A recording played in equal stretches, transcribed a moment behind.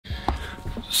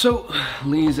So,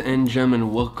 ladies and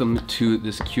gentlemen, welcome to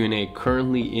this Q&A.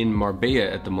 Currently in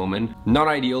Marbella at the moment. Not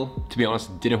ideal, to be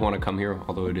honest. Didn't want to come here,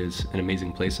 although it is an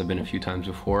amazing place. I've been a few times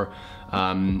before.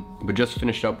 But just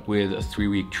finished up with a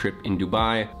 3-week trip in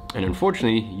Dubai. And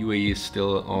unfortunately, UAE is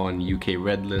still on UK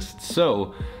red list.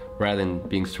 So, rather than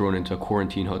being thrown into a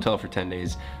quarantine hotel for 10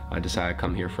 days, I decided to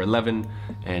come here for 11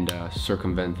 and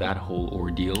circumvent that whole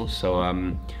ordeal. So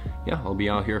yeah, I'll be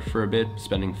out here for a bit,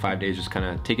 spending 5 days just kind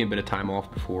of taking a bit of time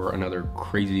off before another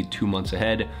crazy 2 months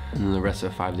ahead, and then the rest of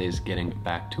the 5 days getting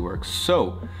back to work.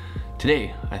 So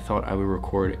today, I thought I would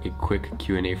record a quick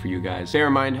Q&A for you guys. Bear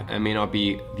in mind, I may not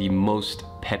be the most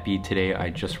peppy today.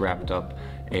 I just wrapped up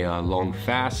a long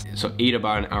fast, so ate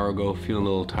about an hour ago, feeling a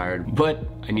little tired, but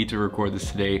I need to record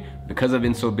this today because I've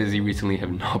been so busy recently,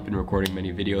 have not been recording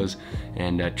many videos,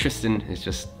 and Tristan is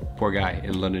just, poor guy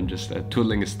in London, just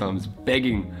twiddling his thumbs,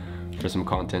 begging for some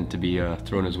content to be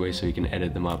thrown his way so he can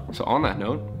edit them up. So on that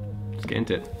note, let's get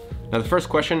into it. Now the first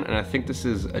question, and I think this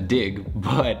is a dig,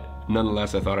 but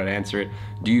nonetheless I thought I'd answer it.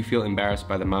 Do you feel embarrassed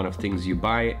by the amount of things you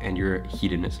buy and your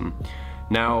hedonism?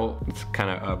 Now, let's kind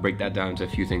of break that down into a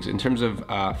few things. In terms of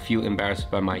feel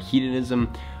embarrassed by my hedonism,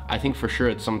 I think for sure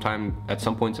at some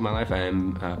points in my life I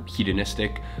am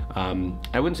hedonistic.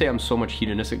 I wouldn't say I'm so much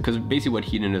hedonistic, because basically what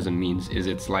hedonism means is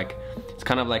it's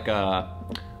kind of like a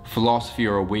philosophy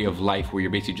or a way of life where you're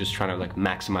basically just trying to like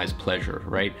maximize pleasure,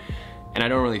 right? And I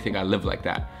don't really think I live like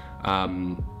that.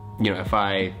 You know, if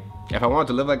I wanted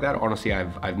to live like that, honestly,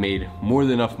 I've made more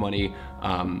than enough money,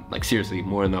 like seriously,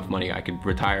 more than enough money. I could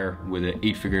retire with an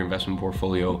 8-figure investment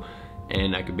portfolio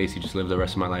and I could basically just live the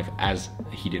rest of my life as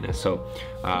a hedonist. So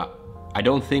I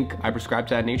don't think I prescribe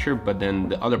to that nature, but then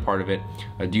the other part of it,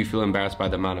 do you feel embarrassed by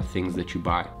the amount of things that you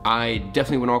buy? I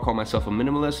definitely would not call myself a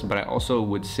minimalist, but I also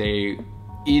would say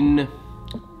in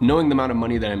knowing the amount of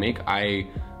money that I make, I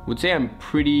would say I'm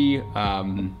pretty,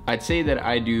 I'd say that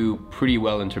I do pretty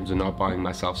well in terms of not buying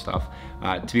myself stuff.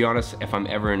 To be honest, if I'm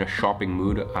ever in a shopping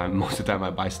mood, most of the time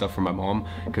I buy stuff for my mom,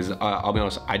 because I'll be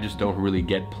honest, I just don't really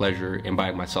get pleasure in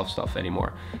buying myself stuff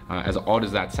anymore. As odd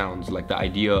as that sounds, like the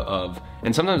idea of,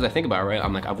 and sometimes I think about it, right?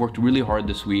 I'm like, I've worked really hard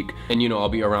this week, and you know, I'll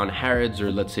be around Harrods,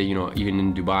 or let's say, you know, even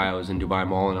in Dubai, I was in Dubai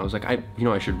Mall, and I was like, I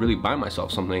should really buy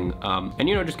myself something, and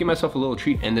you know, just give myself a little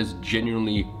treat, and there's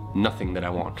genuinely nothing that I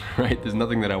want, right? There's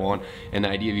nothing that I want, and the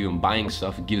idea of even buying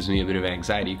stuff gives me a bit of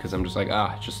anxiety, because I'm just like,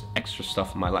 it's just extra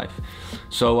stuff in my life.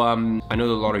 So I know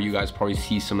that a lot of you guys probably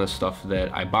see some of the stuff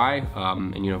that I buy,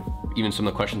 and you know, even some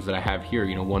of the questions that I have here,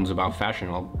 you know, one's about fashion.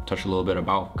 I'll touch a little bit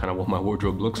about kind of what my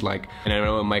wardrobe looks like, and I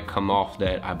know it might come off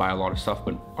that I buy a lot of stuff,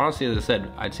 but honestly, as I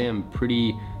said, I'd say I'm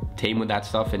pretty tame with that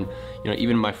stuff. And you know,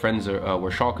 even my friends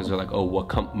were shocked, because they're like, oh,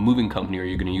 what moving company are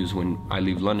you going to use when I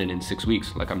leave London in 6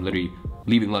 weeks? Like, I'm literally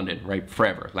leaving London, right,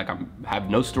 forever. Like, have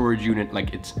no storage unit,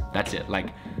 like that's it.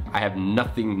 Like, I have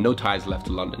nothing, no ties left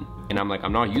to London. And I'm like,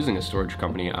 I'm not using a storage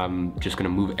company. I'm just gonna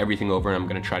move everything over, and I'm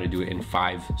gonna try to do it in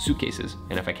 5 suitcases.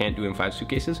 And if I can't do it in 5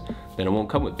 suitcases, then it won't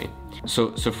come with me.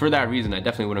 So for that reason, I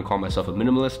definitely wouldn't call myself a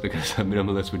minimalist, because a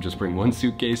minimalist would just bring 1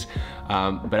 suitcase.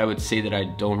 But I would say that I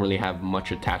don't really have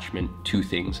much attachment to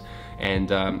things. And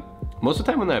most of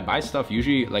the time when I buy stuff,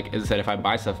 usually, like as I said, if I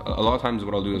buy stuff, a lot of times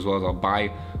what I'll do as well is I'll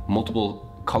buy multiple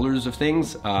colors of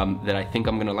things that I think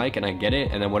I'm gonna like, and I get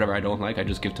it, and then whatever I don't like, I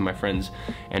just give to my friends.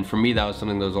 And for me, that was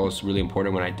something that was always really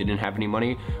important when I didn't have any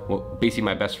money. Well, basically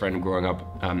my best friend growing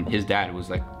up, his dad was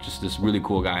like just this really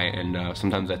cool guy, and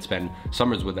sometimes I'd spend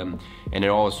summers with him, and it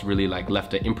always really like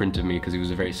left an imprint to me, because he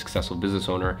was a very successful business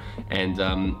owner. And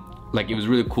like, it was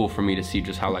really cool for me to see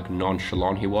just how like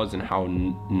nonchalant he was, and how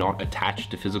not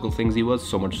attached to physical things he was,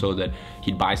 so much so that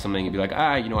he'd buy something and be like,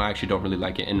 you know, I actually don't really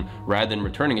like it, and rather than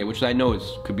returning it, which I know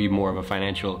could be more of a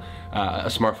financial, a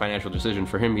smart financial decision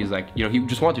for him, he's like, you know, he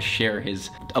just wanted to share his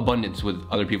abundance with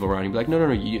other people around. He'd be like, no,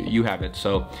 you have it.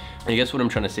 So I guess what I'm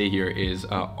trying to say here is,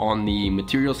 on the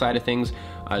material side of things,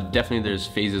 definitely there's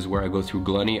phases where I go through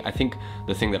gluttony. I think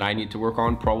the thing that I need to work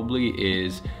on probably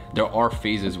is, there are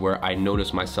phases where I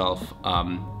notice myself,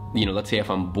 you know, let's say if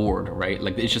I'm bored, right?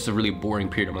 Like, it's just a really boring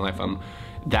period of my life.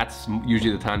 That's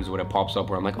usually the times when it pops up,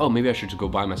 where I'm like, oh, maybe I should just go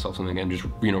buy myself something and just,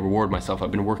 you know, reward myself.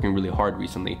 I've been working really hard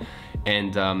recently.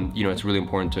 And, you know, it's really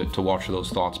important to watch those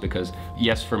thoughts, because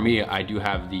yes, for me, I do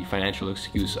have the financial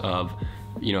excuse of,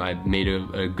 you know, I made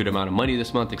a good amount of money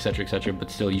this month, etc., etc., but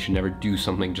still, you should never do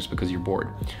something just because you're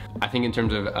bored. I think in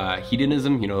terms of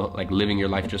hedonism, you know, like living your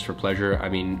life just for pleasure, I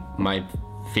mean, my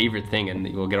favorite thing, and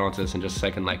we'll get onto this in just a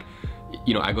second, like,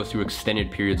 you know, I go through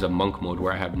extended periods of monk mode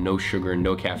where I have no sugar,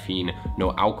 no caffeine,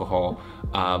 no alcohol.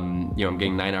 You know, I'm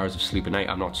getting 9 hours of sleep a night.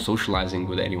 I'm not socializing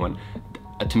with anyone.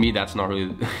 to me, that's not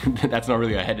really that's not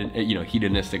really a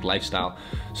hedonistic lifestyle.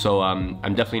 So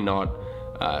I'm definitely not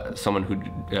someone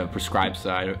who prescribes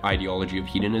the ideology of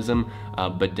hedonism,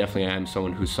 but definitely I am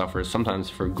someone who suffers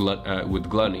sometimes with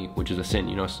gluttony, which is a sin,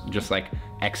 you know, just like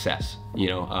excess, you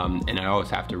know, and I always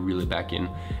have to reel it back in.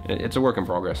 It's a work in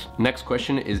progress. Next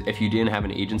question is, if you didn't have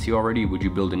an agency already, would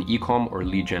you build an e-com or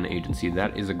lead gen agency?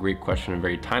 That is a great question, a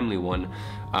very timely one,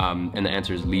 and the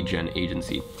answer is lead gen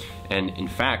agency. And in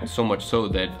fact, so much so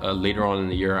that later on in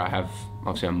the year,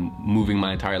 obviously I'm moving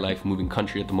my entire life, moving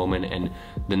country at the moment, and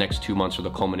the next 2 months are the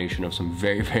culmination of some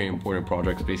very, very important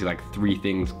projects, basically like 3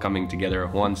 things coming together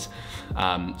at once.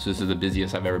 So this is the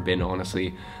busiest I've ever been,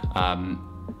 honestly.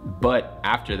 But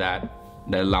after that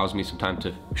allows me some time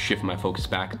to shift my focus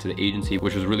back to the agency,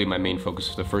 which was really my main focus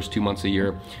for the first 2 months of the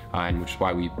year, and which is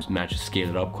why we managed to scale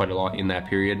it up quite a lot in that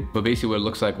period. But basically what it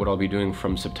looks like, what I'll be doing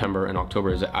from September and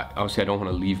October is, obviously I don't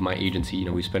want to leave my agency. You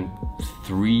know, we spent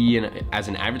as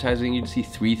an advertising agency,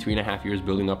 3.5 years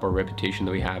building up our reputation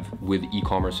that we have with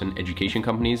e-commerce and education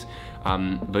companies.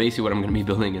 But basically what I'm going to be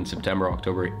building in September,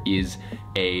 October is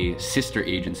a sister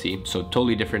agency, so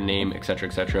totally different name,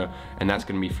 etc., and that's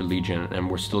going to be for lead gen, and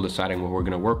we're still deciding what we're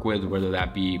going to work with, whether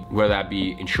that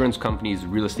be insurance companies,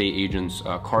 real estate agents,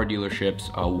 car dealerships,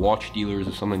 watch dealers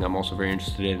is something I'm also very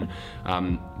interested in.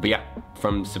 But yeah,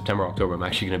 from September, October, I'm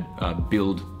actually going to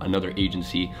build another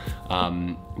agency,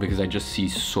 because I just see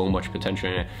so much potential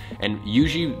in it. And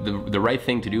usually the right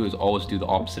thing to do is always do the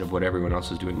opposite of what everyone else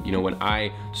is doing. You know, when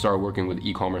I started working with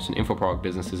e-commerce and info product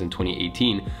businesses in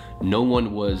 2018, no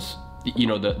one was, you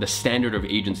know, the standard of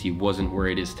agency wasn't where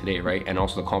it is today, right? And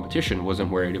also the competition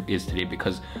wasn't where it is today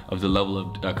because of the level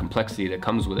of complexity that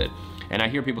comes with it. And I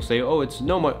hear people say, oh, it's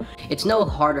no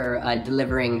harder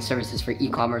delivering services for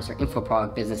e-commerce or info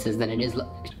product businesses than it is.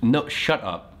 No, shut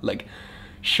up. Like,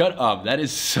 shut up. That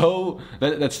is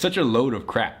that's such a load of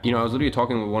crap. You know, I was literally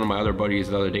talking with one of my other buddies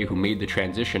the other day who made the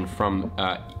transition from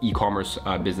e-commerce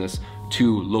business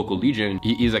to local lead gen.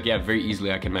 He's like, yeah, very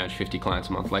easily I can manage 50 clients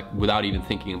a month, like without even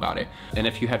thinking about it. And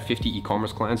if you had 50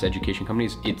 e-commerce clients, education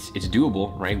companies, it's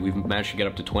doable, right? We've managed to get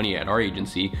up to 20 at our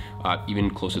agency, even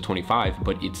close to 25,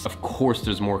 but of course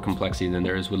there's more complexity than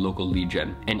there is with local lead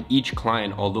gen. And each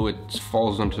client, although it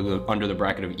falls under the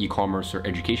bracket of e-commerce or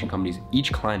education companies,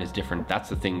 each client is different. That's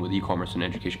the thing with e-commerce and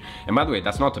education. And by the way,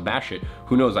 that's not to bash it.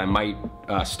 Who knows, I might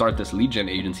start this lead gen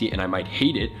agency and I might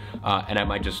hate it, and I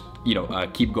might just, you know,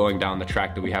 keep going down the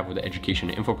track that we have with the education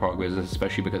and info product business,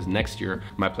 especially because next year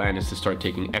my plan is to start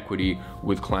taking equity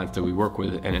with clients that we work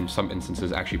with, and in some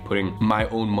instances actually putting my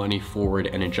own money forward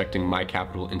and injecting my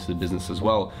capital into the business as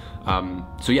well.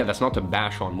 So yeah, that's not to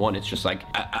bash on one. It's just like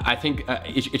I think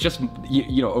it's just,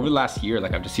 you know, over the last year,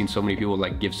 like I've just seen so many people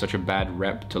like give such a bad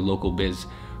rep to local biz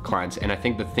clients, and I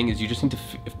think the thing is you just need to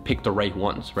pick the right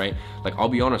ones, right? Like, I'll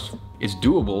be honest, it's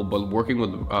doable, but working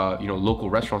with you know, local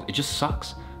restaurants, it just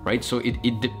sucks, right? So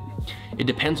it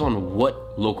depends on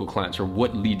what local clients or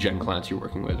what lead gen clients you're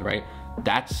working with, right?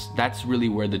 That's really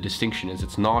where the distinction is.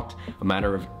 It's not a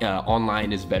matter of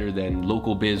online is better than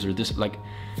local biz or this. Like,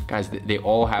 guys, they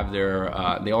all have their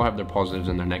positives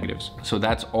and their negatives. So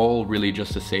that's all really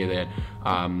just to say that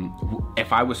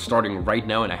if I was starting right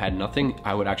now and I had nothing,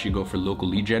 I would actually go for local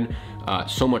lead gen.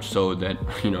 So much so that,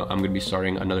 you know, I'm going to be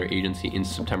starting another agency in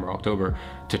September, October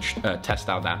to test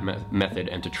out that method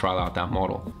and to trial out that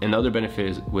model. And the other benefit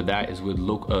is with that is with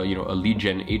you know, a lead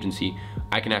gen agency,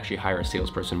 I can actually hire a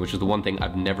salesperson, which is the one thing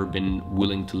I've never been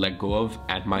willing to let go of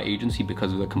at my agency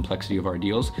because of the complexity of our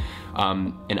deals.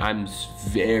 And I'm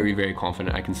very, very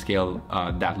confident I can scale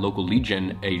that local lead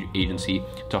gen agency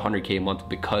to 100K a month,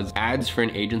 because ads for an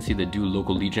agency that do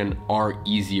local lead gen are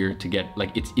easier to get.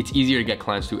 Like, it's easier to get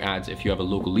clients through ads if you have a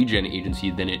local lead gen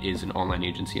agency than it is an online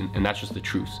agency, and that's just the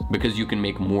truth, because you can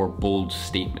make more bold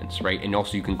statements, right? And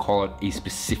also you can call it a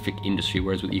specific industry,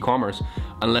 whereas with e-commerce,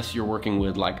 unless you're working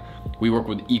with, like, we work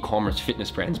with e-commerce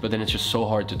fitness brands, but then it's just so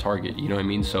hard to target, you know what I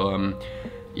mean? So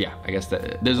yeah, I guess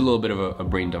that there's a little bit of a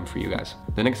brain dump for you guys.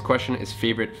 The next question is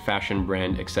favorite fashion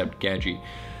brand except Gadzhi.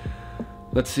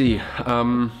 Let's see,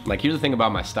 like, here's the thing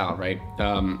about my style, right?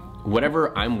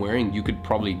 Whatever I'm wearing, you could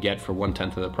probably get for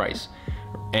 1/10 of the price.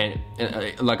 And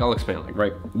like, I'll explain, like,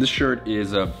 right, this shirt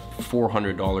is a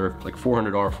 $400, like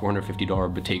 $400,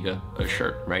 $450 Bottega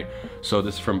shirt, right? So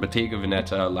this is from Bottega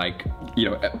Veneta, like, you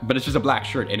know, but it's just a black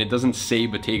shirt and it doesn't say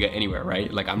Bottega anywhere,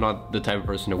 right? Like, I'm not the type of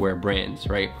person to wear brands,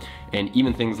 right? And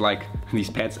even things like these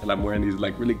pants, and I'm wearing these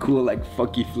like really cool, like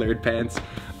funky flared pants.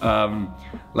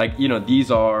 Like, you know, these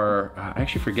are, I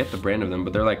actually forget the brand of them,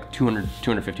 but they're like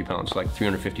 250 pounds, like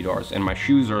 $350. And my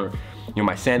shoes are, you know,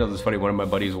 my sandals, is funny, one of my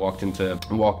buddies walked into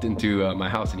walked into my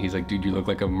house and he's like, dude, you look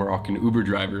like a Moroccan Uber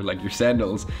driver, like your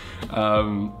sandals.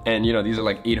 And you know, these are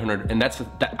like 800, and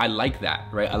I like that,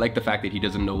 right? I like the fact that he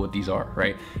doesn't know what these are,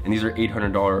 right? And these are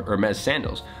 $800 Hermes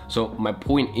sandals. So my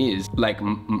point is, like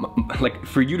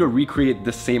for you to recreate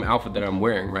the same outfit that I'm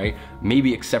wearing, right?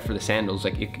 Maybe except for the sandals,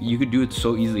 like you could do it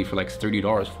so easily for like $30,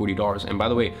 $40. And by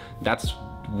the way, that's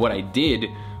what I did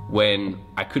when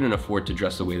I couldn't afford to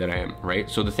dress the way that I am, right?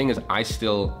 So the thing is, I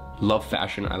still love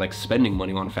fashion. I like spending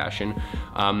money on fashion,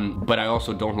 but I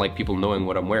also don't like people knowing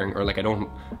what I'm wearing, or like I don't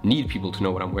need people to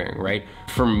know what I'm wearing, right?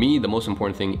 For me, the most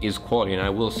important thing is quality. And I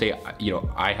will say, you know,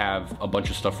 I have a bunch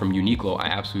of stuff from Uniqlo I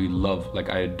absolutely love. Like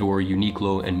I adore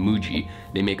Uniqlo and Muji.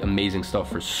 They make amazing stuff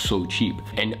for so cheap.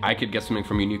 And I could get something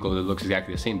from Uniqlo that looks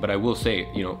exactly the same, but I will say,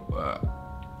 you know,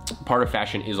 part of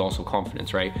fashion is also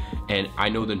confidence, right? And I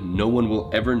know that no one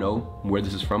will ever know where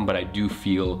this is from, but I do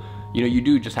feel, you know, you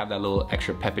do just have that little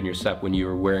extra pep in your step when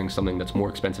you're wearing something that's more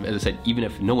expensive. As I said, even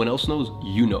if no one else knows,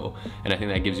 you know. And I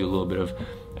think that gives you a little bit of,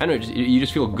 I don't know, you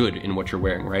just feel good in what you're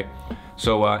wearing, right?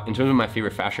 So in terms of my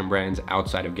favorite fashion brands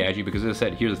outside of Gadzhi, because as I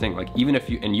said, here's the thing, like even if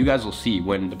you, and you guys will see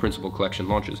when the Principal collection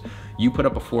launches, you put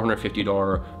up a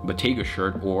 $450 Bottega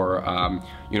shirt, or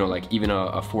you know, like even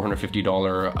a $450,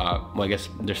 well, I guess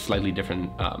there's slightly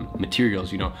different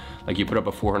materials, you know, like you put up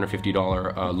a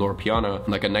 $450 Loro Piana,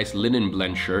 like a nice linen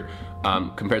blend shirt,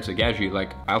 compared to Gadzhi,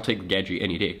 like I'll take Gadzhi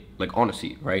any day, like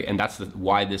honestly, right? And that's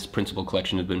why this Principal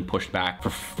collection has been pushed back for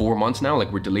 4 months now.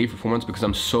 Like we're delayed for 4 months because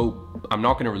I'm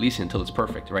not gonna release it until it's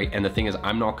perfect, right? And the thing is,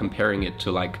 I'm not comparing it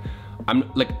to like,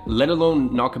 I'm like, let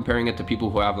alone not comparing it to people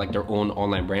who have like their own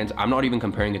online brands. I'm not even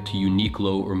comparing it to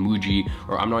Uniqlo or Muji,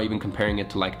 or I'm not even comparing it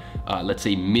to like, let's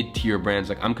say mid-tier brands.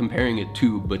 Like I'm comparing it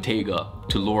to Bottega,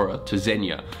 to Laura, to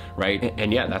Zegna, right?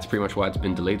 And yeah, that's pretty much why it's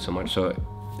been delayed so much. So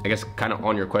I guess kind of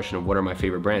on your question of what are my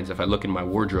favorite brands, if I look in my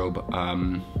wardrobe,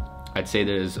 I'd say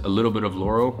there's a little bit of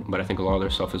Loro, but I think a lot of their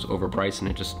stuff is overpriced and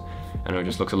it just, I don't know, it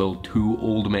just looks a little too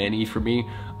old man-y for me.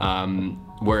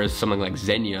 Whereas something like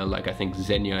Zegna, like I think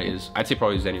Zegna is, I'd say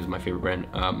probably Zegna is my favorite brand.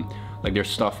 Like their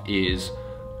stuff is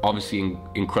obviously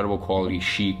incredible quality,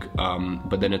 chic,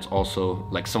 but then it's also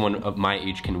like someone of my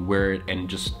age can wear it and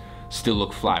just still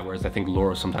look fly, whereas I think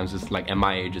Laura sometimes it's like, at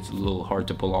my age, it's a little hard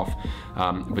to pull off.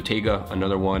 Bottega,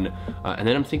 another one, and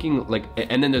then I'm thinking like,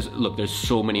 and then there's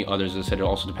so many others. As I said, it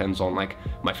also depends on like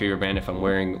my favorite brand. If I'm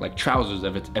wearing like trousers,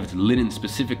 if it's linen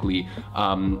specifically,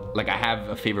 like I have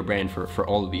a favorite brand for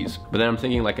all of these. But then I'm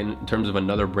thinking like in terms of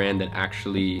another brand that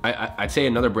actually, I'd say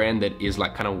another brand that is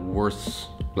like kind of worth,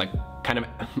 like kind of,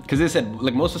 because as I said,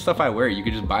 like most of the stuff I wear, you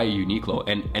could just buy a Uniqlo,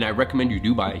 and I recommend you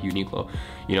do buy a Uniqlo,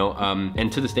 you know,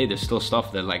 and to this day, there's still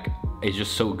stuff that like is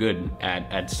just so good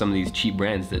at some of these cheap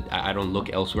brands that I don't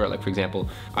look elsewhere. Like for example,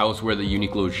 I always wear the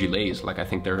Uniqlo gilets. Like I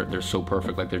think they're so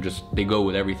perfect. Like they go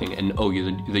with everything. And oh, the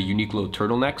Uniqlo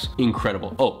turtlenecks,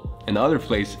 incredible. Oh, and the other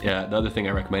place, the other thing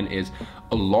I recommend is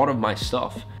a lot of my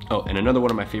stuff. Oh, and another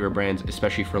one of my favorite brands,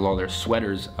 especially for a lot of their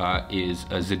sweaters, is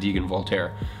Zadig and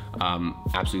Voltaire.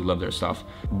 Absolutely love their stuff.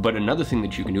 But another thing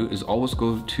that you can do is always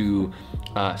go to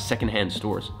secondhand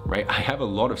stores, right? I have a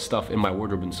lot of stuff in my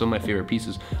wardrobe, and some of my favorite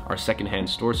pieces are secondhand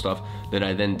store stuff that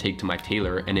I then take to my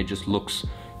tailor, and it just looks,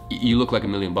 you look like $1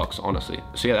 million, honestly.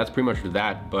 So yeah, that's pretty much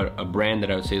that. But a brand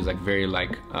that I would say is like very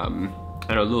like,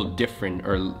 I know, a little different,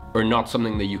 or not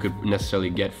something that you could necessarily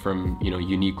get from, you know,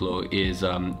 Uniqlo, is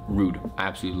Rude. I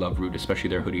absolutely love Rude, especially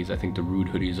their hoodies. I think the Rude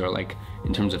hoodies are like,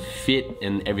 in terms of fit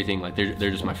and everything, like they're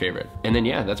just my favorite. And then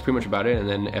yeah, that's pretty much about it. And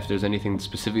then if there's anything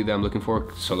specifically that I'm looking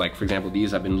for, so like for example,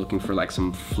 these, I've been looking for like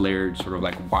some flared sort of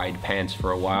like wide pants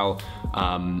for a while.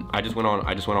 I just went on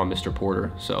Mr.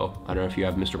 Porter. So I don't know if you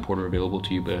have Mr. Porter available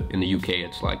to you, but in the UK,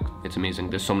 it's like, it's amazing.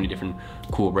 There's so many different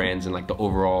cool brands, and like the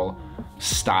overall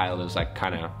style is like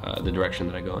kind of the direction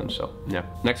that I go in. So yeah.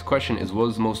 Next question is, what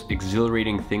was the most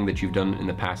exhilarating thing that you've done in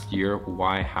the past year?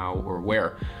 Why, how, or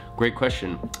where? Great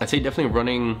question. I'd say definitely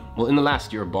running, well, in the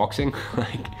last year, boxing.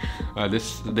 Like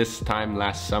this time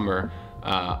last summer,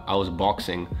 I was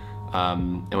boxing.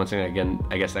 And once again,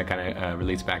 I guess that kind of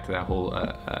relates back to that whole,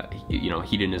 you know,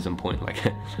 hedonism point. Like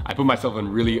I put myself in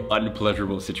really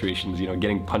unpleasurable situations, you know,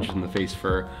 getting punched in the face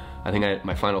for, I think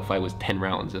my final fight was 10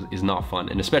 rounds is not fun.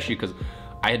 And especially because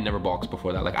I had never boxed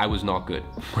before that. Like I was not good.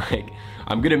 Like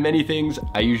I'm good at many things.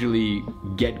 I usually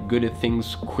get good at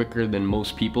things quicker than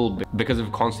most people because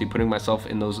of constantly putting myself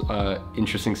in those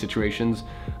interesting situations.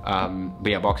 But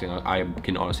yeah, boxing, I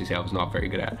can honestly say I was not very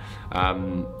good at.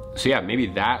 So yeah, maybe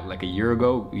that, like a year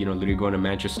ago, you know, literally going to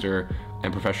Manchester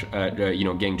and you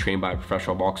know, getting trained by a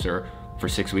professional boxer for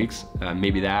 6 weeks,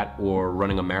 maybe that, or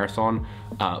running a marathon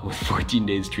with 14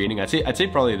 days training. I'd say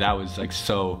probably that was like,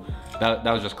 so that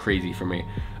was just crazy for me.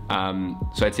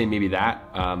 So I'd say maybe that,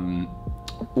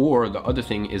 or the other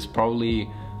thing is probably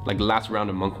like the last round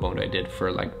of monk mode I did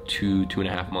for like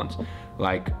 2.5 months.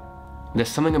 Like, there's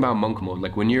something about monk mode,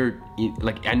 like when you're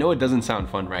like, I know it doesn't sound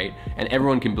fun, right? And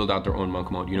everyone can build out their own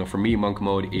monk mode. You know, for me, monk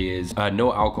mode is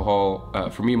no alcohol.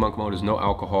 For me, monk mode is no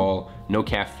alcohol, no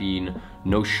caffeine,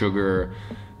 no sugar.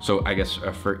 So I guess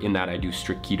in that I do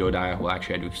strict keto diet. Well,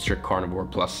 actually I do strict carnivore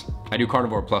plus, I do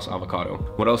carnivore plus avocado.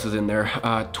 What else is in there?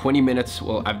 20 minutes.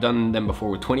 Well, I've done them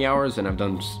before with 20 hours, and I've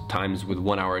done times with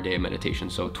 1 hour a day of meditation.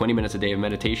 So 20 minutes a day of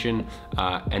meditation,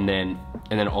 and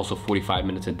then also 45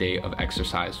 minutes a day of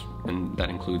exercise. And that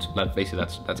includes, basically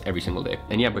that's every single day.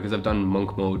 And yeah, because I've done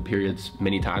monk mode periods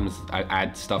many times, I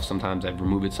add stuff sometimes, I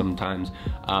remove it sometimes.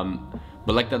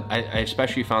 But like that, I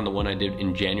especially found the one I did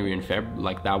in January and Feb,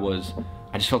 like that was,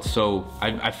 I just felt so,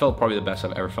 I felt probably the best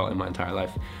I've ever felt in my entire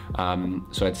life.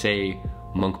 So I'd say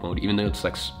monk mode, even though it's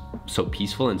like so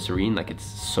peaceful and serene, like it's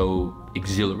so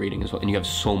exhilarating as well. And you have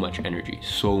so much energy,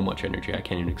 I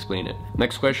can't even explain it.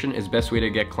 Next question is best way to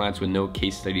get clients with no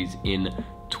case studies in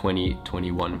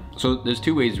 2021. So there's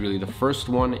two ways really. The first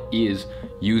one is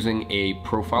using a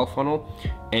profile funnel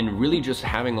and really just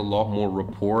having a lot more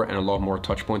rapport and a lot more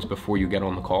touch points before you get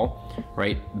on the call,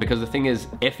 right? Because the thing is,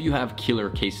 if you have killer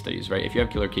case studies, right? If you have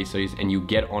killer case studies and you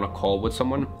get on a call with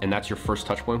someone and that's your first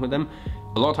touch point with them,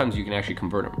 a lot of times you can actually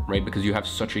convert them, right? Because you have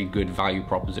such a good value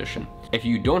proposition. If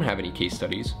you don't have any case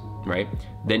studies, right,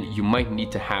 then you might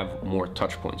need to have more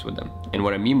touch points with them. And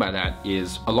what I mean by that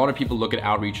is a lot of people look at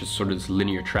outreach as sort of this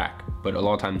linear track, but a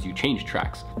lot of times you change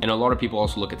tracks. And a lot of people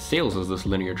also look at sales as this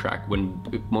linear track,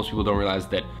 when most people don't realize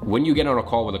that when you get on a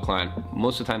call with a client,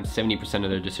 most of the time 70%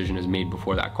 of their decision is made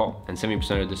before that call, and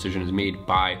 70% of the decision is made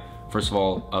by, first of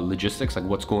all, logistics, like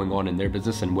what's going on in their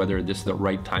business and whether this is the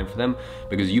right time for them.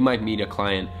 Because you might meet a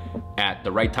client at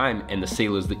the right time and the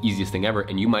sale is the easiest thing ever,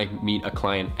 and you might meet a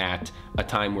client at a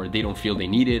time where they don't feel they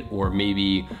need it, or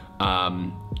maybe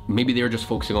maybe they're just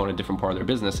focusing on a different part of their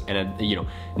business. And you know,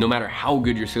 no matter how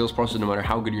good your sales process, no matter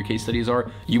how good your case studies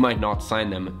are, you might not sign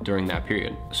them during that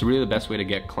period. So really the best way to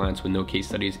get clients with no case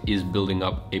studies is building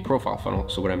up a profile funnel.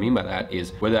 So what I mean by that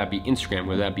is, whether that be Instagram,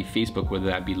 whether that be Facebook, whether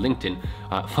that be LinkedIn.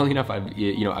 Funnily enough, I've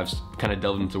kind of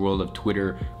delved into the world of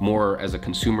Twitter more as a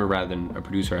consumer rather than a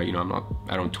producer.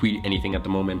 I don't tweet anything at the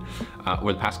moment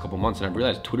over the past couple months, and I've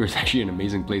realized Twitter is actually an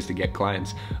amazing place to get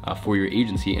clients for your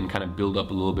agency and kind of build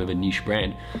up a little bit of a niche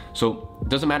brand. So it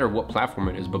doesn't matter what platform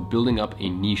it is, but building up a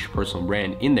niche personal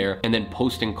brand in there, and then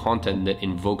posting content that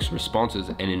invokes responses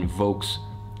and invokes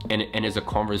and is a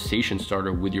conversation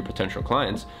starter with your potential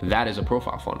clients, that is a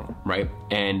profile funnel, right?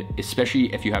 And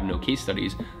especially if you have no case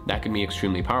studies, that can be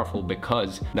extremely powerful,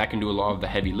 because that can do a lot of the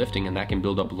heavy lifting, and that can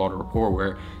build up a lot of rapport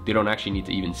where they don't actually need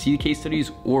to even see case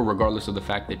studies, or regardless of the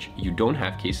fact that you don't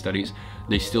have case studies,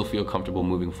 they still feel comfortable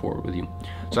moving forward with you.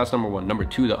 So that's number one. Number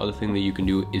two, the other thing that you can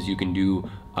do is you can do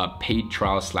paid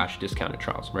trials / discounted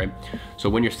trials, right? So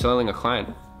when you're selling a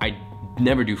client, I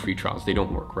never do free trials, they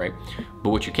don't work, right?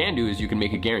 But what you can do is you can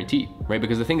make a guarantee, right?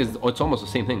 Because the thing is, it's almost the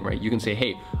same thing, right? You can say,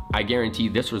 hey, I guarantee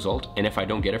this result, and if I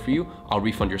don't get it for you, I'll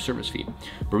refund your service fee.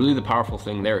 But really the powerful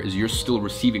thing there is you're still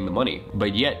receiving the money,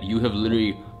 but yet you have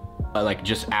literally like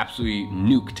just absolutely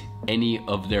nuked any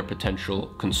of their potential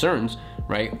concerns,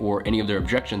 right? Or any of their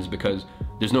objections, because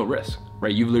there's no risk,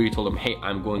 right? You've literally told them, hey,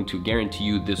 I'm going to guarantee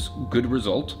you this good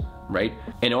result, right?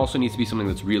 And it also needs to be something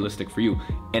that's realistic for you.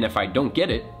 And if I don't get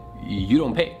it, you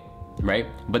don't pay, right?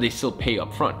 But they still pay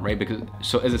up front, right? Because,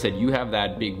 so as I said, you have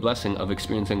that big blessing of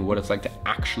experiencing what it's like to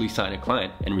actually sign a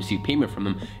client and receive payment from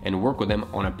them and work with them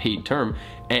on a paid term.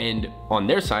 And on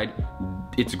their side,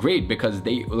 it's great because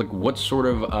they, like, what sort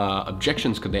of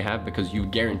objections could they have, because you've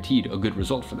guaranteed a good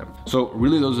result for them. So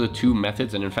really those are the two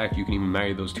methods, and in fact you can even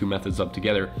marry those two methods up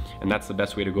together, and that's the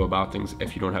best way to go about things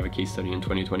if you don't have a case study in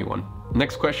 2021.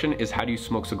 Next question is, how do you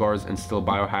smoke cigars and still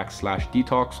biohack /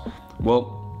 detox?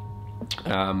 Well,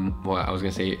 I was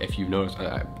gonna say, if you've noticed,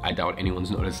 I doubt anyone's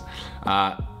noticed.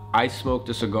 I smoked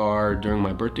a cigar during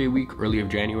my birthday week, early of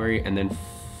January, and then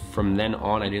from then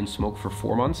on I didn't smoke for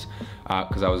 4 months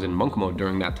because I was in monk mode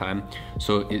during that time.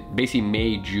 So it basically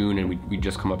May, June, and we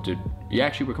just come up to, yeah,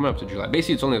 actually we're coming up to July.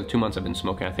 Basically it's only the 2 months I've been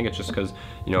smoking. I think it's just because,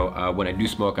 you know, when I do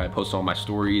smoke, I post all my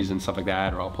stories and stuff like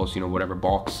that, or I'll post, you know, whatever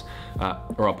box,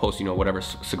 or I'll post, you know, whatever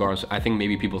cigars. I think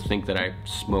maybe people think that I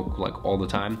smoke like all the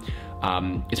time.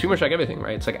 It's pretty much like everything,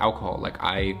 right? It's like alcohol. Like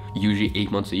I usually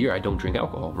 8 months a year I don't drink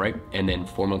alcohol, right? And then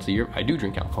 4 months a year I do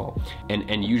drink alcohol.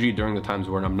 And usually during the times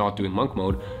when I'm not doing monk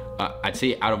mode, I'd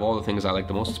say out of all the things I like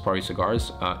the most, it's probably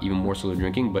cigars, even more so than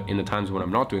drinking. But in the times when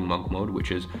I'm not doing monk mode,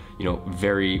 which is, you know,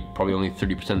 probably only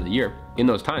 30% of the year, in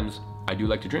those times, I do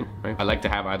like to drink, right? I like to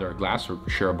have either a glass or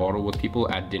share a bottle with people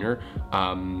at dinner.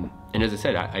 And as I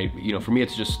said, I you know, for me,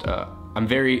 it's just, I'm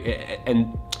very,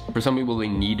 and for some people they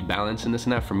need balance in this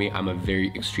and that. For me, I'm a very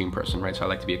extreme person, right? So I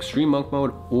like to be extreme monk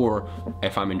mode, or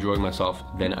if I'm enjoying myself,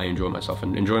 then I enjoy myself.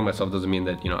 And enjoying myself doesn't mean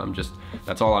that, you know, I'm just,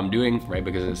 that's all I'm doing, right?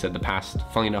 Because as I said,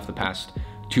 funny enough, the past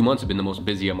 2 months have been the most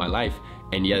busy of my life,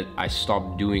 and yet I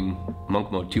stopped doing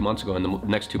monk mode 2 months ago, and the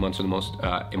next 2 months are the most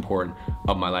important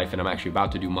of my life, and I'm actually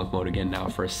about to do monk mode again now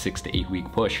for a 6 to 8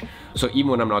 week push. So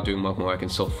even when I'm not doing monk mode, I can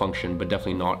still function, but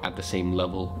definitely not at the same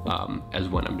level as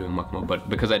when I'm doing monk mode. But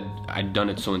because I'd done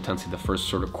it so intensely the first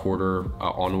sort of quarter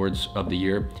onwards of the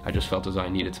year, I just felt as though I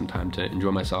needed some time to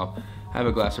enjoy myself, have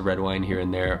a glass of red wine here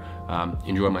and there,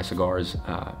 enjoy my cigars,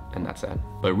 and that's that.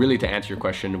 But really, to answer your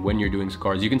question, when you're doing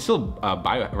cigars, you can still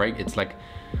buy it, right? It's like,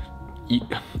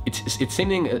 it's same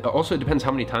thing. Also, it depends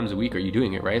how many times a week are you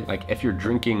doing it, right? Like if you're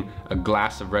drinking a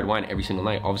glass of red wine every single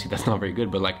night, obviously that's not very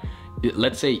good. But like,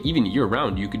 let's say even year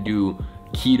round, you could do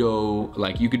keto,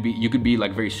 like you could be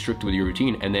like very strict with your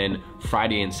routine, and then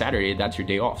Friday and Saturday, that's your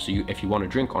day off. So if you want to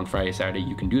drink on Friday, Saturday,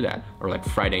 you can do that, or like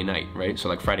Friday night, right? So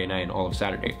like Friday night and all of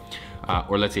Saturday,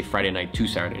 or let's say Friday night to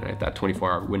Saturday night, that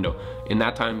 24-hour window. In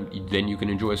that time, then you can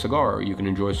enjoy a cigar, or you can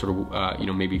enjoy sort of, you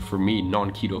know, maybe for me,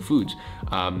 non-keto foods.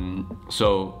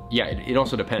 So yeah, it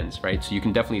also depends, right? So you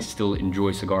can definitely still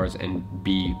enjoy cigars and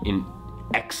be in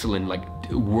excellent,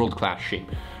 like world-class shape,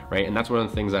 right? And that's one of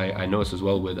the things I noticed as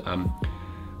well with,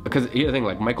 because here's the thing,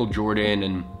 like Michael Jordan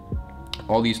and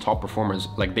all these top performers,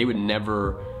 like they would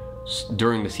never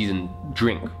during the season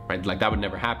drink, right? Like that would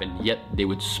never happen, yet they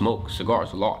would smoke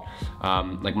cigars a lot.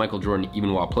 Like Michael Jordan,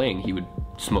 even while playing, he would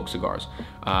smoke cigars.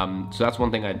 So that's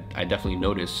one thing I definitely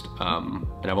noticed, and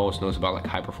I've always noticed about like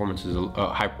high performers is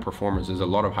a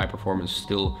lot of high performers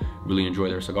still really enjoy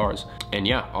their cigars. And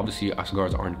yeah, obviously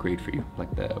cigars aren't great for you,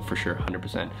 like for sure,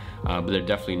 100%, but they're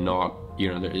definitely not,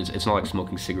 you know, it's not like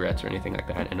smoking cigarettes or anything like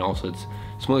that. And also, it's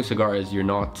smoking cigars, you're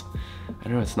not, I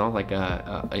don't know, it's not like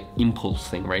a impulse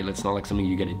thing, right? It's not like something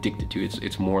you get addicted to.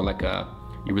 It's more like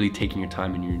you're really taking your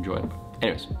time and you're enjoying it.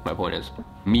 Anyways, my point is,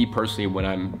 me personally, when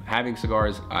I'm having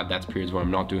cigars, that's periods where I'm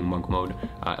not doing monk mode,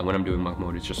 and when I'm doing monk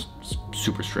mode, it's just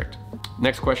super strict.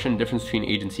 Next question, difference between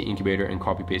agency incubator and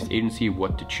copy-paste agency,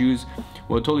 what to choose?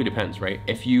 Well, it totally depends, right?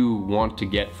 If you want to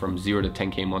get from 0 to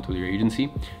 10K a month with your agency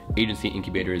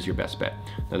incubator is your best bet.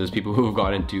 Now, there's people who have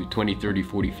got into 20, 30,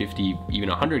 40, 50, even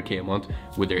 100K a month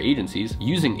with their agencies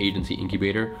using agency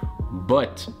incubator,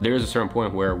 but there is a certain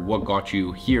point where what got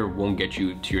you here won't get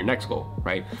you to your next goal,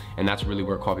 right? And that's really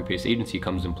where copy-paste agency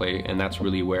comes in play, and that's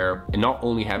really where, and not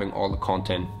only having all the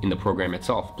content in the program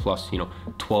itself, plus, you know,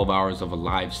 12 hours of a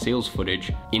live sales footage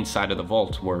inside of the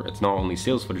vault, where it's not only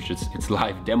sales footage, it's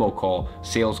live demo call,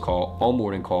 sales call,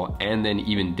 onboarding call, and then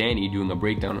even Danny doing a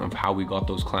breakdown of how we got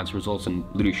those clients results and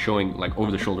literally showing like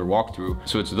over-the-shoulder walkthrough.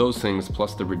 So it's those things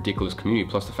plus the ridiculous community,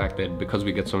 plus the fact that because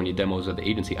we get so many demos at the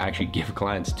agency, I actually give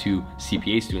clients to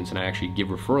CPA students, and I actually give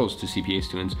referrals to CPA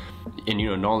students. And you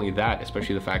know, not only that,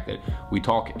 especially the fact that we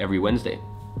talk every Wednesday,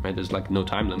 right? There's like no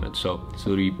time limit, so it's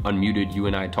literally unmuted, you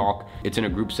and I talk. It's in a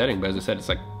group setting, but as I said, it's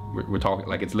like we're talking,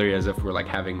 like it's literally as if we're like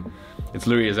having, it's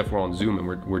literally as if we're on Zoom and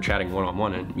we're chatting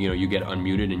one-on-one, and you know, you get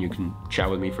unmuted and you can chat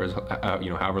with me for you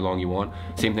know, however long you want.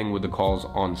 Same thing with the calls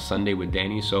on Sunday with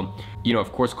Danny. So you know,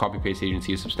 of course, copy-paste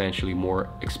agency is substantially more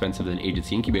expensive than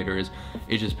agency incubator is.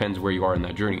 It just depends where you are in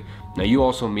that journey. Now, you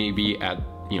also may be at,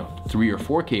 you know, 3 or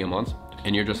 4K a month,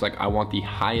 and you're just like, I want the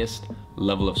highest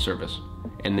level of service,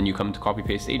 and then you come to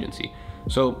copy-paste agency.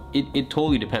 So it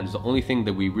totally depends. The only thing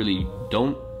that we really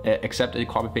don't accept a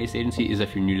copy-paste agency is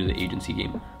if you're new to the agency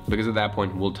game, because at that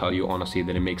point we'll tell you honestly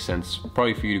that it makes sense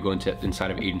probably for you to go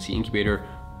inside of agency incubator,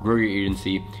 grow your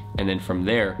agency, and then from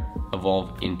there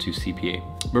evolve into CPA.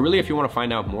 But really, if you want to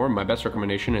find out more, my best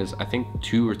recommendation is, I think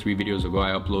 2 or 3 videos ago,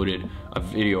 I uploaded a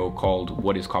video called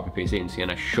What is Copy-Paste Agency,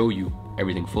 and I show you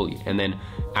everything fully. And then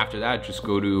after that, just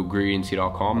go to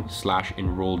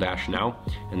GrowYourAgency.com/enroll-now,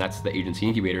 and that's the agency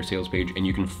incubator sales page, and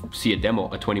you can see a demo,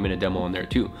 a 20-minute demo on there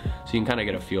too. So you can kind of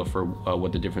get a feel for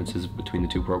what the difference is between the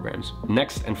 2 programs.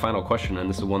 Next and final question, and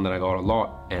this is one that I got a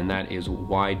lot, and that is,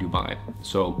 why Dubai?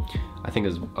 So I think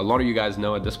as a lot of you guys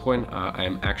know at this point, I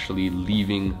am actually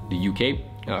leaving the UK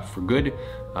for good.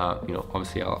 You know,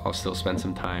 obviously I'll still spend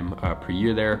some time per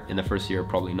year there. In the first year,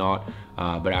 probably not,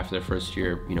 but after the first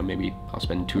year, you know, maybe I'll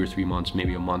spend 2 or 3 months,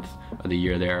 maybe a month of the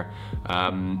year there.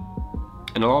 And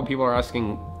a lot of people are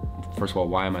asking first of all,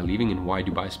 why am I leaving and why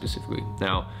Dubai specifically.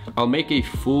 Now, I'll make a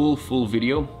full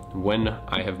video when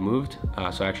I have moved.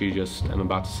 So actually I'm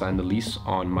about to sign the lease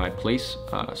on my place.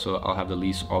 So I'll have the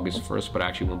lease August 1st, but I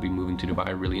actually won't be moving to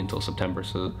Dubai really until September.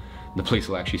 So the place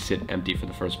will actually sit empty for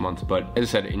the first month. But as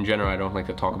I said, in general, I don't like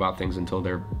to talk about things until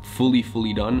they're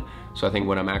fully done. So I think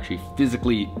when I'm actually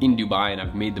physically in Dubai and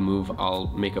I've made the move, I'll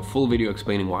make a full video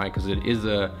explaining why, because it is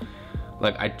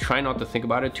like, I try not to think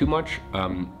about it too much,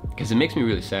 because it makes me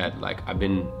really sad. Like, I've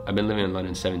been living in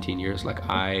London 17 years. Like,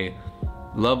 I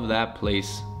love that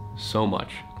place so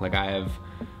much. Like, I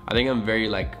think I'm very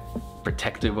like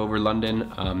protective over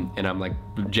London, and I'm like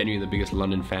genuinely the biggest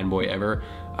London fanboy ever,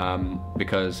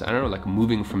 because I don't know, like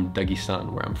moving from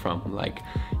Dagestan, where I'm from, like,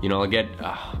 you know,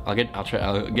 I'll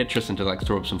get Tristan to like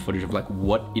throw up some footage of like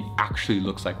what it actually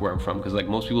looks like where I'm from, because like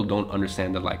most people don't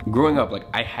understand that. Like, growing up, like,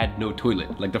 I had no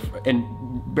toilet, like and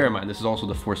bear in mind, this is also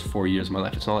the first 4 years of my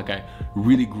life. It's not like I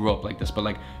really grew up like this, but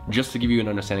like, just to give you an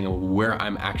understanding of where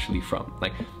I'm actually from,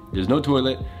 like, there's no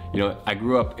toilet. You know, I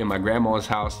grew up in my grandma's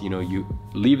house. You know, you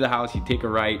leave the house, you take a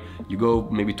right, you go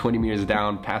maybe 20 meters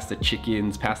down, past the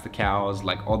chickens, past the cows,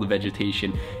 like all the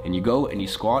vegetation, and you go and you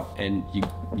squat and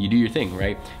you do your thing,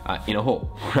 right? In a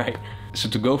hole, right? So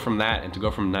to go from that, and to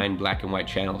go from 9 black and white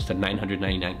channels to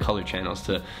 999 color channels,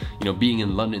 to, you know, being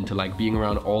in London, to like being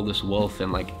around all this wealth,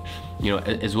 and like, you know,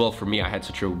 as well, for me, I had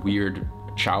such a weird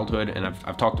childhood, and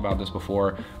I've talked about this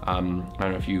before. I don't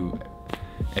know if you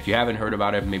haven't heard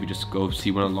about it, maybe just go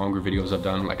see one of the longer videos I've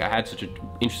done. Like, I had such an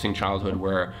interesting childhood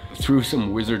where, through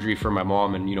some wizardry for my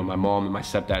mom, and, you know, my mom and my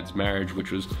stepdad's marriage,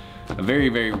 which was a very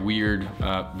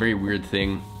weird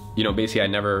thing. You know, basically I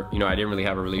didn't really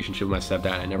have a relationship with my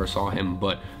stepdad. I never saw him,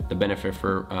 but the benefit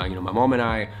for, you know, my mom and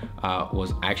I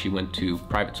was I actually went to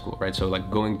private school, right? So like,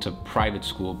 going to private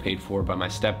school paid for by my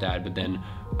stepdad, but then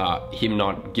him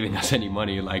not giving us any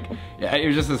money. Like, it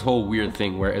was just this whole weird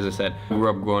thing where, as I said, I grew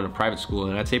up going to private school,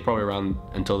 and I'd say probably around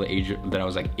until the age that I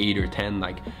was like 8 or 10,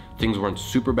 like, things weren't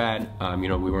super bad. You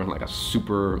know, we weren't like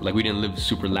we didn't live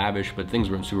super lavish, but things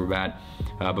weren't super bad.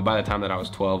 But by the time that I was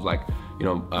 12, like, you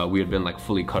know, we had been like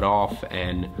fully cut off,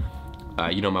 and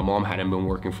you know, my mom hadn't been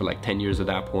working for like 10 years at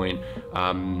that point.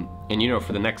 And you know,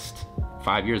 for the next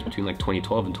 5 years, between like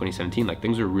 2012 and 2017, like,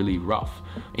 things were really rough.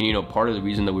 And you know, part of the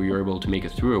reason that we were able to make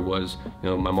it through it was, you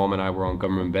know, my mom and I were on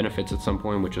government benefits at some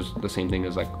point, which is the same thing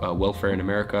as like welfare in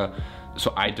America.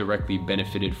 So I directly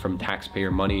benefited from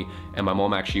taxpayer money, and my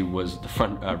mom actually was the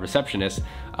front receptionist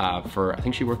for, I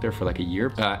think she worked there for like a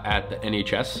year at the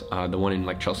NHS, the one in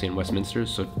like Chelsea and Westminster.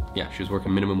 So yeah, she was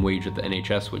working minimum wage at the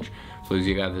NHS, which, for those of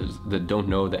you guys that don't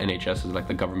know, the NHS is like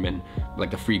the government,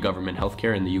 like the free government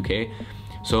healthcare in the UK.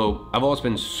 So I've always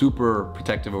been super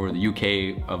protective over the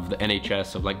UK, of the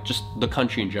NHS, of like just the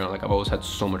country in general. Like, I've always had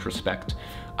so much respect.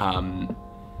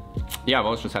 Yeah, I've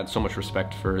always just had so much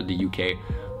respect for the UK,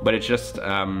 but it's just,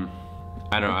 I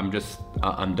don't know,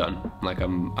 I'm done. Like,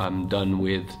 I'm done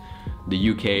with the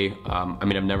UK. I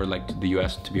mean, I've never liked the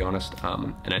US, to be honest.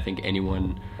 And I think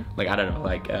anyone, like, I don't know,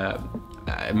 like,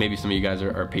 maybe some of you guys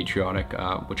are patriotic,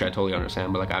 which I totally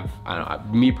understand, but like, I don't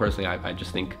know, me personally, I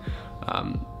just think,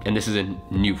 and this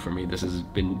isn't new for me. This has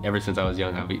been ever since I was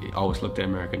young. I've always looked at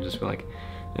America and just been like,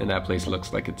 and that place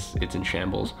looks like it's in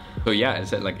shambles. So yeah,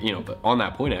 it's like, you know, but on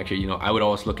that point, actually, you know, I would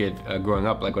always look at growing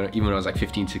up, like, even when I was like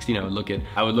 15, 16, I would look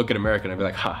at America and I'd be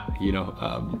like, ha, you know,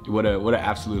 what an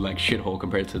absolute like shithole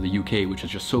compared to the UK, which is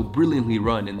just so brilliantly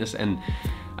run. And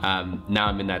now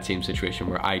I'm in that same situation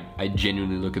where I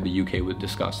genuinely look at the UK with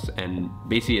disgust. And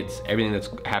basically, it's everything that's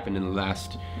happened in the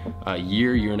last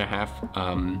year and a half.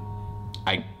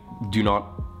 I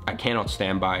cannot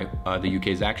stand by the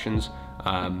UK's actions.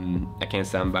 I can't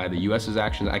stand by the US's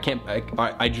actions.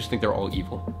 I just think they're all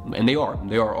evil, and they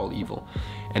are all evil.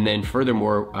 And then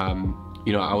furthermore,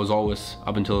 you know, I was always,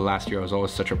 up until the last year, I was always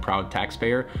such a proud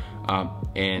taxpayer,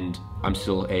 and I'm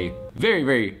still a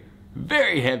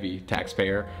very heavy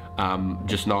taxpayer,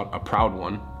 just not a proud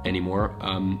one anymore,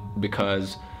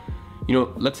 because, you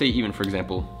know, let's say, even for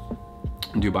example,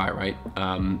 Dubai, right?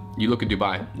 You look at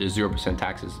Dubai, there's 0%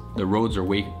 taxes. The roads are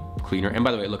way cleaner. And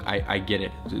by the way, look, I get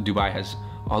it. Dubai has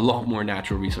a lot more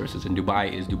natural resources, and Dubai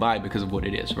is Dubai because of what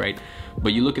it is, right?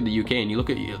 But you look at the UK, and you look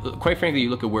at, quite frankly, you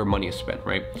look at where money is spent,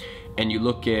 right? And you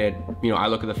look at, you know, I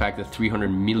look at the fact that 300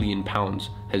 million pounds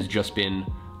has just been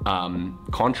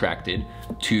contracted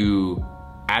to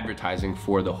advertising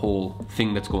for the whole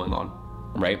thing that's going on,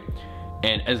 right?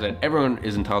 And as I said, everyone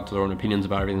is entitled to their own opinions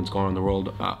about everything that's going on in the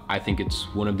world. I think it's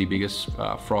one of the biggest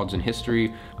frauds in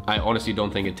history. I honestly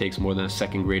don't think it takes more than a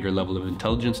second grader level of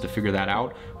intelligence to figure that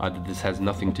out, that this has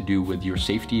nothing to do with your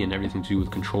safety and everything to do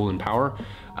with control and power.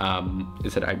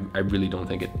 Is that I really don't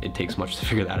think it takes much to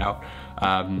figure that out.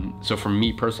 So for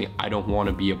me personally, I don't want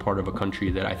to be a part of a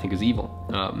country that I think is evil.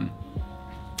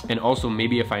 And also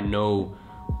maybe if I know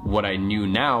what I knew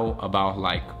now about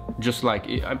like, just like,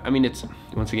 I mean, it's,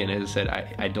 once again, as I said,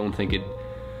 I don't think it,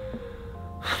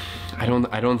 I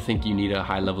don't think you need a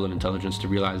high level of intelligence to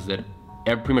realize that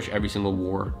pretty much every single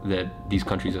war that these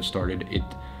countries have started,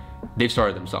 they've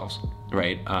started themselves,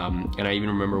 right? And I even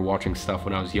remember watching stuff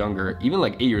when I was younger, even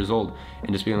like 8 years old,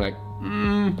 and just being like,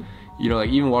 you know, like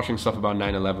even watching stuff about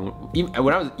 9/11,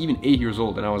 when I was even 8 years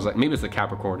old, and I was like, maybe it's the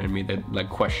Capricorn in me that like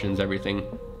questions everything,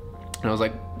 and I was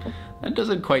like, that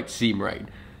doesn't quite seem right,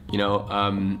 you know?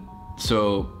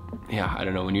 So yeah, I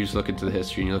don't know, when you just look into the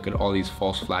history and you look at all these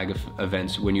false flag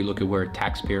events, when you look at where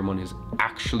taxpayer money is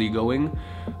actually going,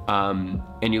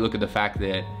 and you look at the fact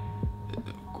that,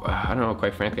 I don't know,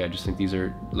 quite frankly, I just think these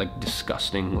are like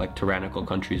disgusting, like tyrannical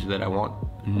countries that I want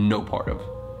no part of.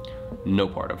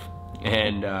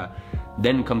 And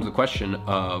then comes the question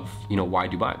of, you know, why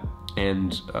Dubai?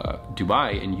 And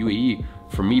Dubai and UAE,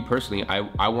 for me personally,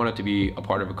 I want it to be a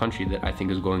part of a country that I think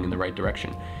is going in the right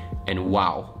direction. And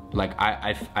wow, like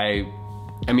I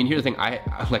mean, here's the thing, I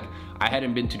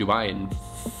hadn't been to Dubai in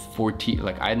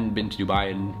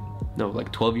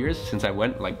 12 years since I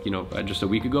went, like, you know, just a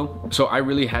week ago. So I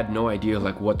really had no idea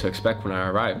like what to expect when I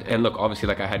arrived. And look, obviously,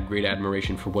 like I had great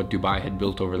admiration for what Dubai had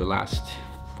built over the last,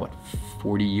 what,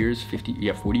 40 years, 50,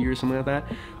 yeah, 40 years, something like that.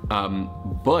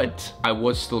 But I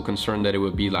was still concerned that it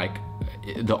would be like,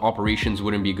 the operations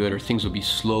wouldn't be good, or things would be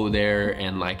slow there,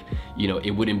 and like, you know, it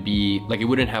wouldn't be like, it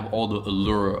wouldn't have all the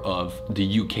allure of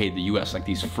the UK, the US, like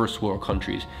these first world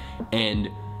countries. And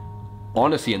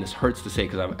honestly, and this hurts to say,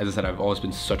 because as I said, I've always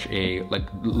been such a, like,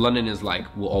 London is like,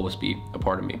 will always be a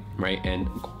part of me, right? And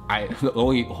the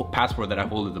only passport that I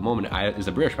hold at the moment is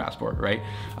a British passport, right?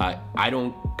 I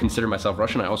don't consider myself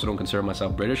Russian. I also don't consider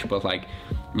myself British, but like,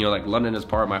 you know, like London is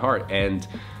part of my heart. And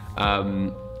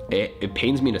it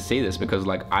pains me to say this, because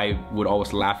like I would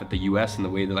always laugh at the US and the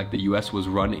way that like the US was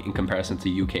run in comparison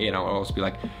to UK, and I would always be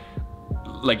like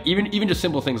even just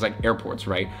simple things like airports,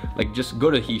 right? Like just go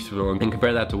to Heathrow and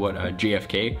compare that to what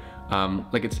JFK.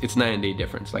 Like it's night and day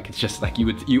difference. Like it's just like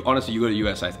you honestly, you go to the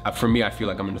US, for me, I feel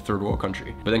like I'm in a third world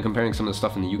country. But then comparing some of the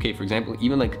stuff in the UK, for example,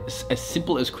 even like as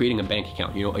simple as creating a bank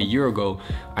account. You know, a year ago,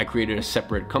 I created a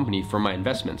separate company for my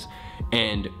investments,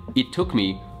 and it took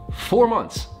me 4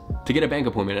 months to get a bank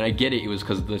appointment. And I get it, it was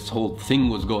because this whole thing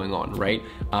was going on, right?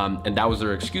 And that was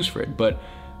their excuse for it. But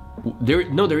there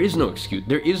is no excuse.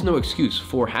 There is no excuse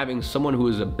for having someone who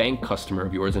is a bank customer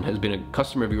of yours and has been a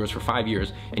customer of yours for 5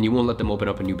 years, and you won't let them open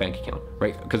up a new bank account,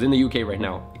 right? Because in the UK right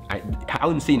now, how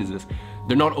insane is this?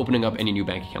 They're not opening up any new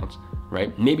bank accounts,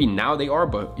 right? Maybe now they are,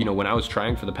 but you know, when I was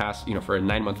trying for the past, you know, for a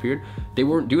 9-month period, they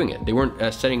weren't doing it. They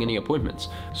weren't setting any appointments.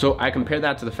 So I compare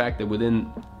that to the fact that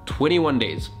within 21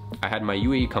 days, I had my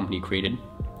UAE company created.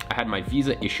 I had my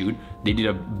visa issued. They did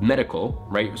a medical,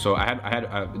 right? So I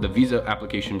had the visa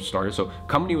application started. So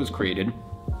company was created.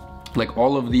 Like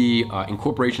all of the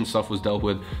incorporation stuff was dealt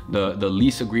with. The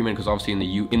lease agreement, because obviously in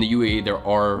the UAE there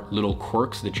are little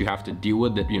quirks that you have to deal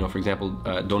with that, you know, for example,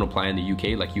 don't apply in the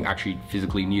UK. Like you actually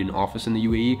physically need an office in the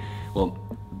UAE. Well,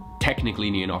 technically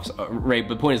need an office, right?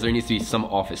 But the point is there needs to be some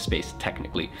office space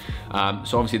technically.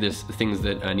 So obviously there's things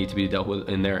that need to be dealt with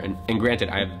in there. And granted,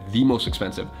 I have the most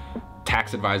expensive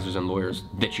tax advisors and lawyers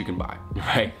that you can buy,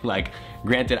 right? Like,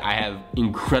 granted, I have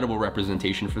incredible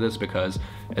representation for this because,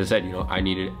 as I said, you know, I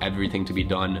needed everything to be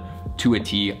done to a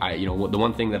T. You know, the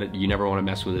one thing that you never want to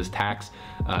mess with is tax.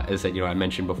 As I said, you know, I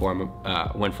mentioned before,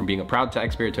 I went from being a proud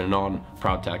taxpayer to a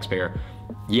non-proud taxpayer.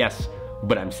 Yes,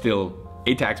 but I'm still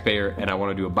a taxpayer, and I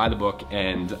want to do it by the book,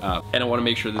 and I want to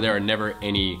make sure that there are never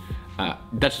any.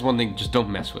 That's just one thing, just don't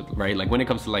mess with, right? Like when it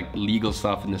comes to like legal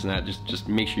stuff and this and that, just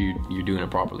make sure you're doing it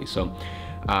properly. So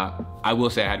I will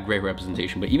say I had great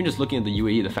representation, but even just looking at the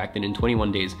UAE, the fact that in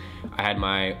 21 days, I had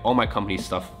all my company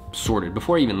stuff sorted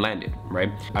before I even landed,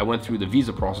 right? I went through the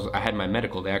visa process. I had my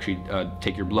medical. They actually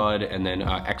take your blood and then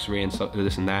x-ray and stuff,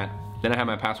 this and that. Then I had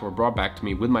my passport brought back to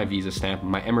me with my visa stamp,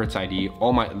 my Emirates ID,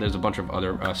 there's a bunch of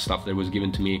other stuff that was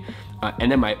given to me.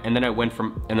 And then on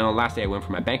the last day I went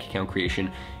for my bank account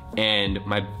creation, and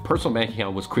my personal bank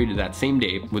account was created that same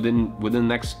day. Within the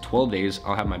next 12 days,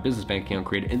 I'll have my business bank account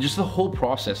created. And just the whole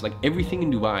process, like everything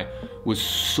in Dubai was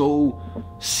so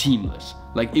seamless.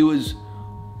 Like it was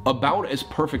about as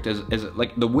perfect as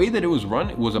like the way that it was run,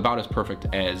 it was about as perfect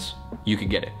as you could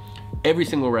get it. Every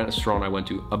single restaurant I went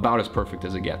to, about as perfect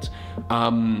as it gets.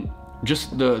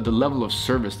 Just the level of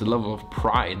service, the level of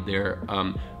pride there,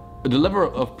 the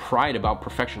level of pride about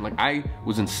perfection. Like, I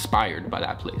was inspired by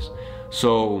that place.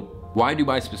 So why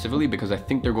Dubai specifically? Because I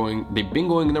think they've been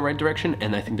going in the right direction,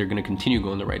 and I think they're gonna continue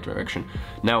going in the right direction.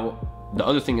 Now, the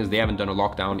other thing is they haven't done a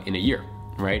lockdown in a year,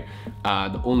 right?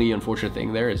 The only unfortunate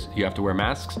thing there is you have to wear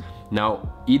masks.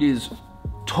 Now, it is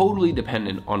totally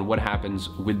dependent on what happens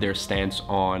with their stance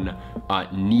on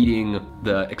needing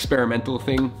the experimental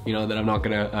thing, you know, that I'm not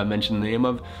gonna mention the name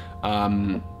of.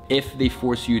 If they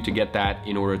force you to get that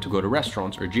in order to go to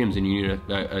restaurants or gyms and you need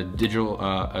a digital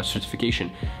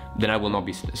certification, then I will not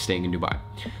be staying in Dubai.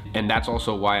 And that's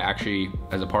also why, actually,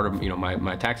 as a part of, you know,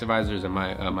 my tax advisors and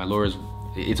my lawyers,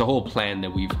 it's a whole plan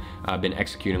that we've been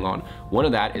executing on. One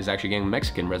of that is actually getting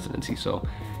Mexican residency. So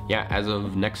yeah, as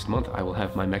of next month, I will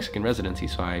have my Mexican residency.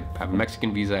 So I have a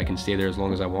Mexican visa, I can stay there as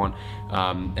long as I want.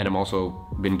 And I'm also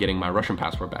been getting my Russian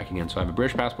passport back again. So I have a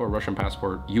British passport, Russian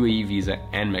passport, UAE visa,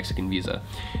 and Mexican visa.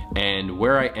 And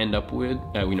where I end up with,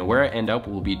 where I end up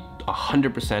will be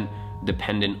 100%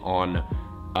 dependent on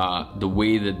the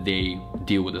way that they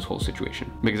deal with this whole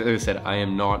situation. Because as I said, I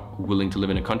am not willing to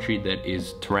live in a country that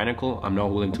is tyrannical. I'm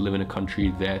not willing to live in a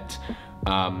country that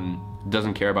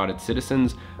doesn't care about its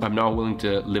citizens. I'm not willing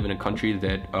to live in a country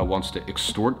that wants to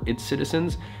extort its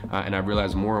citizens. And I've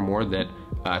realized more and more that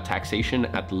taxation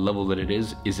at the level that it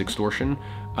is extortion.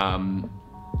 And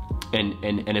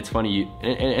it's funny,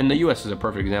 and the US is a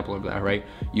perfect example of that, right?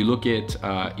 You look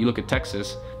at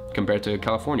Texas compared to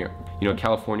California. You know,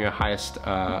 California highest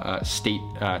state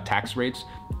tax rates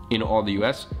in all the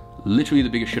US, literally the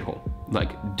biggest shithole,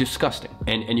 like disgusting.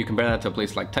 And you compare that to a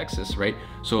place like Texas, right?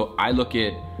 So I look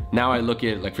at,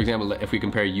 like, for example, if we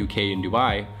compare UK and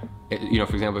Dubai, you know,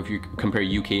 for example, if you compare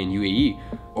UK and UAE,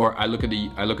 or I look at the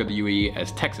UAE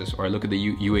as Texas, or I look at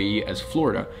the UAE as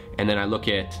Florida, and then I look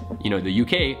at, you know, the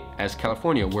UK as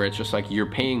California, where it's just like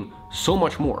you're paying so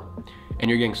much more and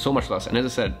you're getting so much less. And as I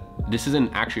said, this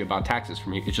isn't actually about taxes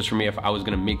for me. It's just, for me, if I was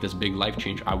gonna make this big life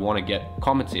change, I wanna get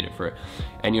compensated for it.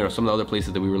 And you know, some of the other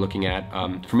places that we were looking at,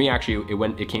 for me, actually,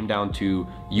 it came down to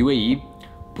UAE,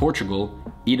 Portugal,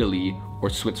 Italy, or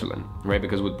Switzerland, right?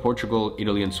 Because with Portugal,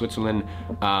 Italy, and Switzerland,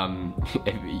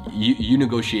 you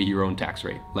negotiate your own tax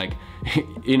rate. Like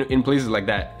in places like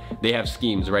that, they have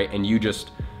schemes, right? And you just,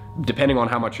 depending on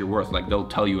how much you're worth, like they'll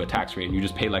tell you a tax rate and you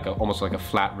just pay like almost like a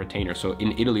flat retainer. So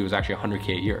in Italy, it was actually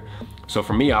 100K a year. So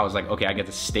for me, I was like, okay, I get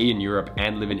to stay in Europe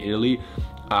and live in Italy,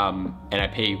 and I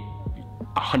pay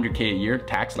 100K a year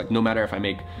tax, like no matter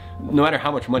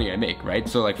how much money I make, right?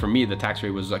 So like for me, the tax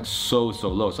rate was like so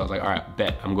low. So I was like, all right,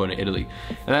 bet I'm going to Italy.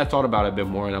 And I thought about it a bit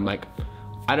more, and I'm like,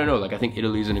 I don't know, like I think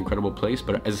Italy is an incredible place,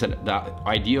 but as I said, the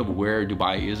idea of where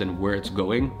Dubai is and where it's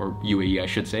going, or UAE I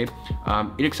should say,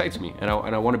 it excites me, and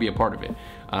I want to be a part of it.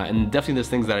 And definitely there's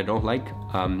things that I don't like,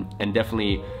 and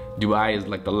definitely Dubai is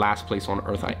like the last place on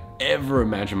earth I ever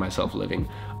imagined myself living.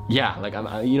 Yeah, like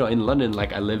you know, in London,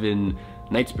 like I live in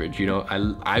Knightsbridge, you know,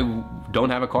 I don't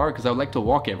have a car because I would like to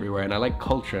walk everywhere, and I like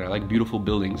culture, and I like beautiful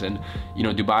buildings. And you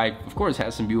know, Dubai of course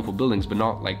has some beautiful buildings, but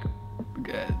not like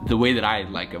the way that I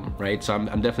like them, right? So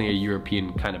I'm definitely a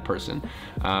European kind of person.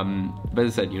 But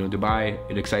as I said, you know, Dubai,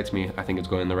 it excites me. I think it's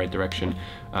going in the right direction.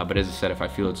 But as I said, if I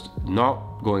feel it's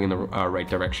not going in the right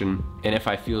direction, and if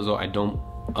I feel as though I don't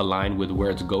align with where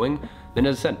it's going, then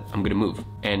as I said, I'm gonna move.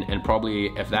 And probably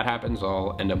if that happens,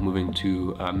 I'll end up moving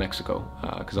to Mexico.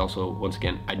 Because also, once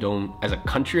again, as a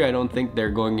country, I don't think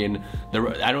they're going in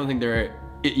I don't think they're,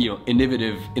 you know,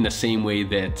 innovative in the same way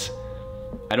that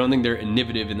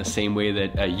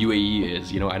UAE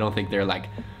is. You know, I don't think they're like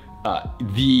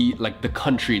the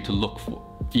country to look for,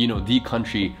 you know, the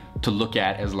country to look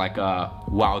at as like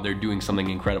wow, they're doing something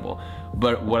incredible.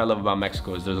 But what I love about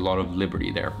Mexico is there's a lot of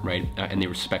liberty there, right? And they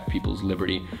respect people's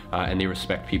liberty, and they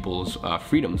respect people's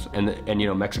freedoms. And you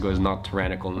know, Mexico is not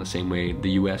tyrannical in the same way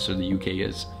the US or the UK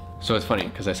is. So it's funny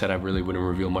because I said I really wouldn't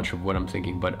reveal much of what I'm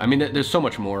thinking, but I mean, there's so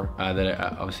much more that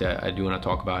obviously I do want to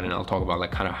talk about, and I'll talk about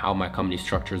like kind of how my company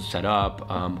structure is set up,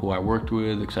 who I worked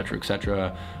with,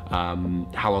 etc.,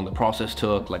 how long the process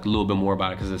took, like a little bit more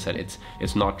about it, because as I said,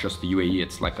 it's not just the UAE,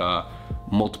 it's like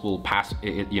multiple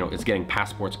you know, it's getting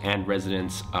passports and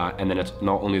residence, and then it's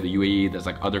not only the UAE, there's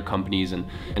like other companies, and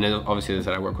then obviously as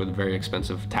I said, I work with very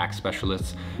expensive tax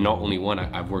specialists. Not only one,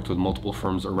 I've worked with multiple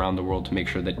firms around the world to make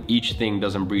sure that each thing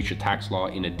doesn't breach a tax law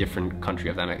in a different country,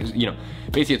 if that makes sense. You know,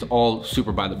 basically it's all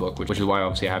super by the book, which is why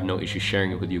obviously I have no issue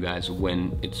sharing it with you guys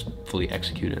when it's fully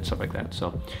executed and stuff like that.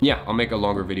 So yeah, I'll make a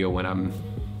longer video when I'm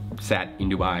sat in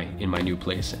Dubai in my new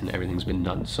place and everything's been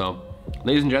done. So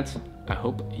ladies and gents, I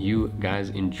hope you guys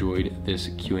enjoyed this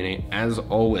Q&A. As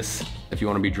always, if you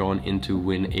want to be drawn in to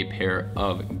win a pair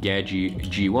of Gadzhi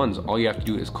G1s, all you have to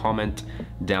do is comment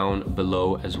down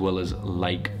below as well as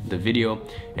like the video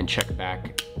and check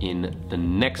back in the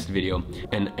next video,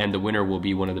 and the winner will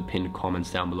be one of the pinned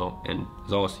comments down below. And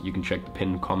as always, you can check the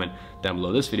pinned comment down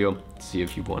below this video to see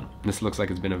if you've won. This looks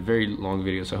like it's been a very long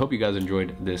video, so I hope you guys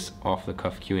enjoyed this off the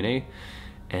cuff Q&A,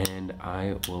 and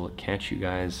I will catch you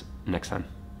guys next time.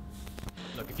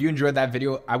 Look, if you enjoyed that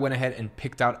video, I went ahead and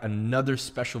picked out another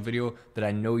special video that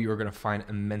I know you're gonna find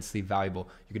immensely valuable.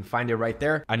 You can find it right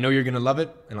there. I know you're gonna love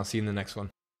it, and I'll see you in the next one.